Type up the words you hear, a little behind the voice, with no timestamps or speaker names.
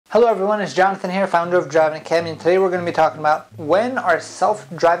Hello everyone, it's Jonathan here, founder of Driving Academy, and today we're going to be talking about when are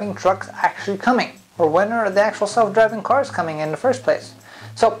self-driving trucks actually coming, or when are the actual self-driving cars coming in the first place.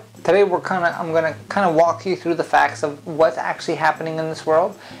 So today I'm going to walk you through the facts of what's actually happening in this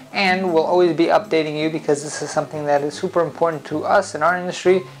world, and we'll always be updating you because this is something that is super important to us in our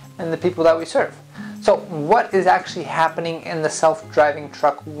industry and the people that we serve. So what is actually happening in the self-driving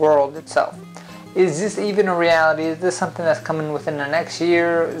truck world itself? Is this even a reality? Is this something that's coming within the next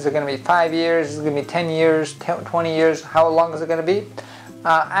year? Is it going to be 5 years? Is it going to be 10 years, 20 years? How long is it going to be?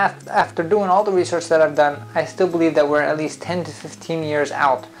 After doing all the research that I've done, I still believe that we're at least 10 to 15 years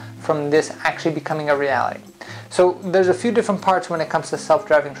out from this actually becoming a reality. So there's a few different parts when it comes to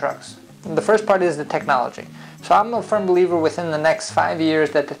self-driving trucks. The first part is the technology. So I'm a firm believer within the next 5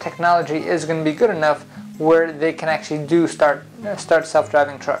 years that the technology is going to be good enough where they can actually start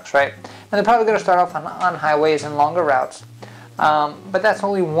self-driving trucks, right? And they're probably going to start off on highways and longer routes, but that's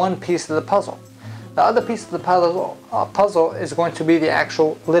only one piece of the puzzle. The other piece of the puzzle is going to be the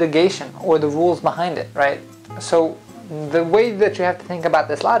actual litigation or the rules behind it, right? So the way that you have to think about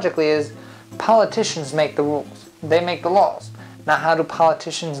this logically is politicians make the rules, they make the laws. Now, how do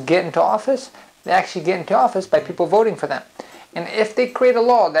politicians get into office? They actually get into office by people voting for them. And if they create a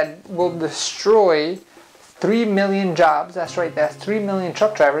law that will destroy 3 million jobs, that's right, that's 3 million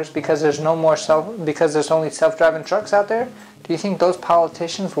truck drivers because there's only self-driving trucks out there, do you think those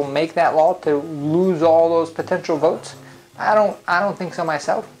politicians will make that law to lose all those potential votes? I don't think so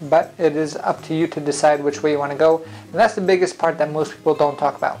myself, but it is up to you to decide which way you want to go. And that's the biggest part that most people don't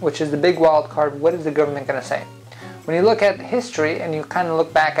talk about, which is the big wild card. What is the government going to say? When you look at history and you kind of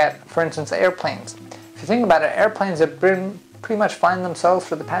look back at, for instance, airplanes. If you think about it, airplanes have been pretty much flying themselves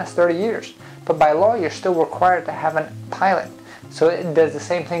for the past 30 years. But by law, you're still required to have a pilot. So does the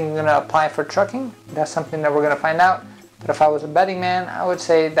same thing going to apply for trucking? That's something that we're going to find out. But if I was a betting man, I would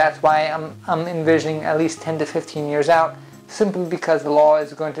say that's why I'm envisioning at least 10 to 15 years out, simply because the law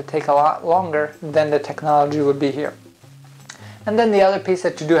is going to take a lot longer than the technology would be here. And then the other piece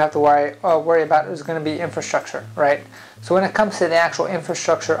that you do have to worry about is going to be infrastructure, right? So when it comes to the actual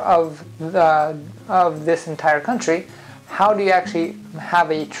infrastructure of this entire country, how do you actually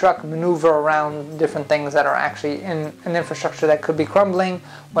have a truck maneuver around different things that are actually in an infrastructure that could be crumbling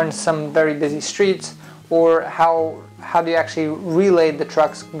or in some very busy streets? Or how do you actually relay the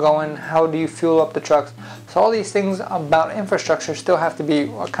trucks going? How do you fuel up the trucks? So all these things about infrastructure still have to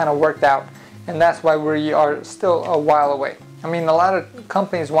be kind of worked out, and that's why we are still a while away. I mean, a lot of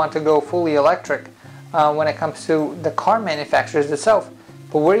companies want to go fully electric when it comes to the car manufacturers itself,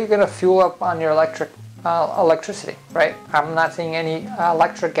 but where are you going to fuel up on your electricity, right? I'm not seeing any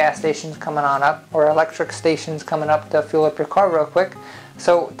electric gas stations coming on up or electric stations coming up to fuel up your car real quick.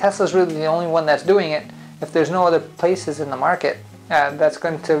 So Tesla's really the only one that's doing it. If there's no other places in the market, that's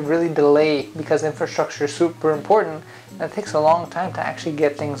going to really delay because infrastructure is super important and it takes a long time to actually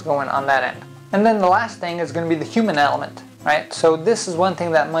get things going on that end. And then the last thing is going to be the human element, right? So this is one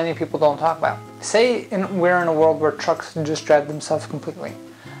thing that many people don't talk about. Say we're in a world where trucks just drive themselves completely.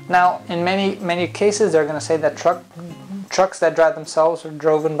 Now, in many cases, they're going to say that trucks that drive themselves or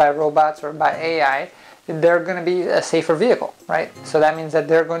driven by robots or by AI, they're going to be a safer vehicle, right? So that means that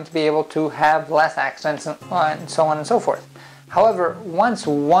they're going to be able to have less accidents and so on and so forth. However, once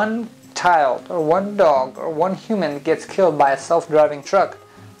one child or one dog or one human gets killed by a self-driving truck,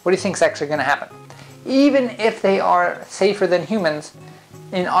 what do you think is actually going to happen? Even if they are safer than humans,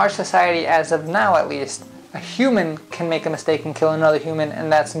 in our society as of now at least, a human can make a mistake and kill another human, and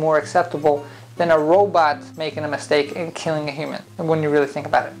that's more acceptable than a robot making a mistake and killing a human, when you really think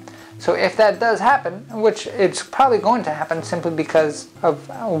about it. So if that does happen, which it's probably going to happen simply because of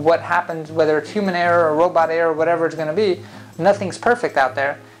what happens, whether it's human error or robot error, whatever it's going to be, nothing's perfect out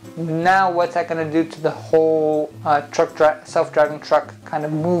there. Now what's that going to do to the whole self-driving truck kind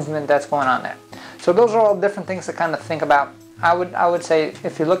of movement that's going on there? So those are all different things to kind of think about. I would say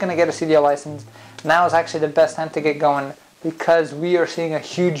if you're looking to get a CDL license, now is actually the best time to get going because we are seeing a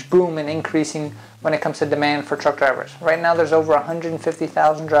huge boom and increasing when it comes to demand for truck drivers. Right now there's over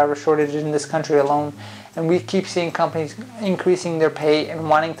 150,000 driver shortage in this country alone, and we keep seeing companies increasing their pay and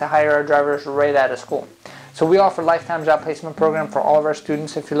wanting to hire our drivers right out of school. So we offer lifetime job placement program for all of our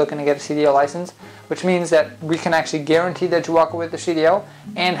students if you're looking to get a CDL license, which means that we can actually guarantee that you walk away with the CDL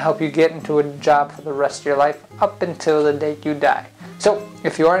and help you get into a job for the rest of your life up until the date you die. So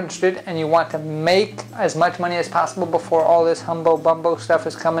if you are interested and you want to make as much money as possible before all this humbo-bumbo stuff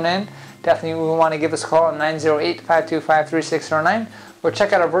is coming in, definitely we want to give us a call at 908-525-3609 or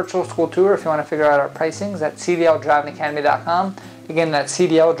check out our virtual school tour if you want to figure out our pricings at CDLDrivingAcademy.com. Again, that's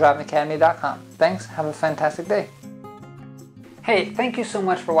CDLDrivingAcademy.com. Thanks. Have a fantastic day. Hey, thank you so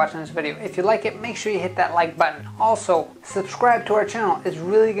much for watching this video. If you like it, make sure you hit that like button. Also, subscribe to our channel. It's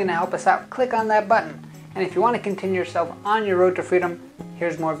really going to help us out. Click on that button. And if you want to continue yourself on your road to freedom,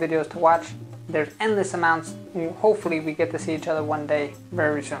 here's more videos to watch. There's endless amounts. Hopefully we get to see each other one day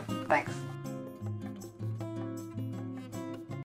very soon. Thanks.